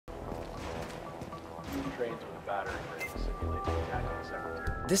Trains with a battering ram simulating the attack on the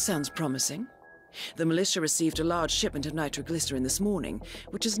secretary. This sounds promising. The militia received a large shipment of nitroglycerin this morning,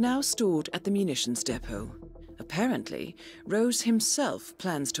 which is now stored at the munitions depot. Apparently, Rose himself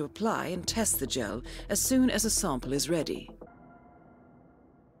plans to apply and test the gel as soon as a sample is ready. A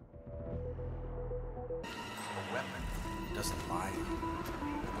weapon doesn't lie. A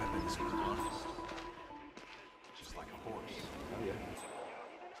weapon is honest. Just like a horse. Oh, yeah.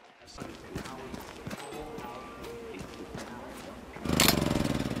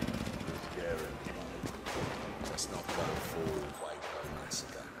 Let's not go full Waco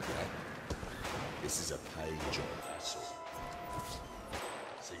massacre, okay? This is a page on that's all.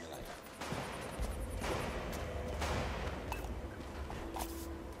 See you later.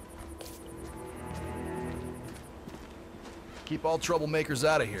 Keep all troublemakers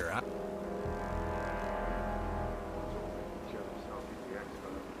out of here, huh?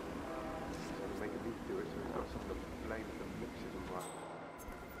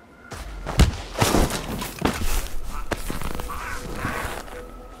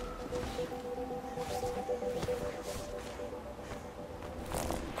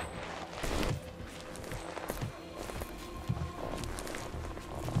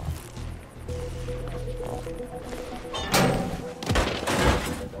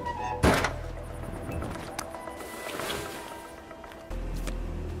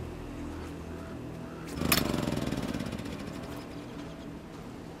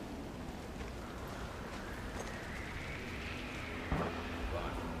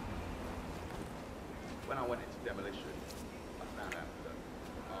 When I went into demolition, I found out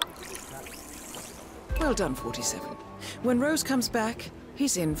that Well done, 47. When Rose comes back,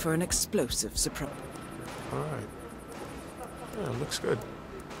 he's in for an explosive surprise. All right. Yeah, looks good.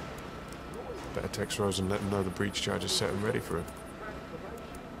 Better text Rose and let him know the breach charge is set and ready for him.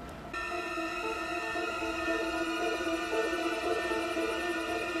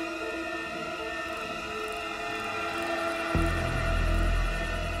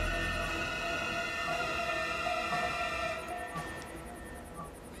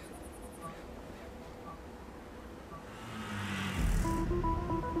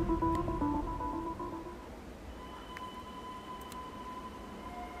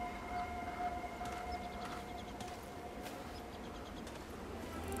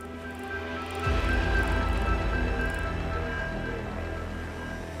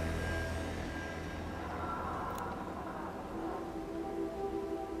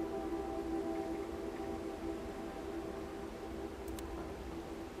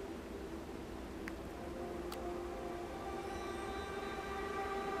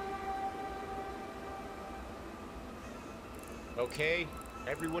 Okay,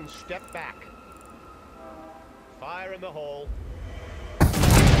 everyone step back. Fire in the hole.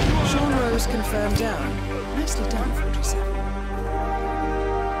 Sean Rose confirmed down. Nicely done, 47.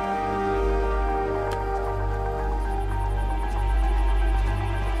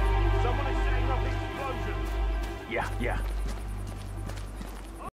 Someone is setting up explosions. Yeah.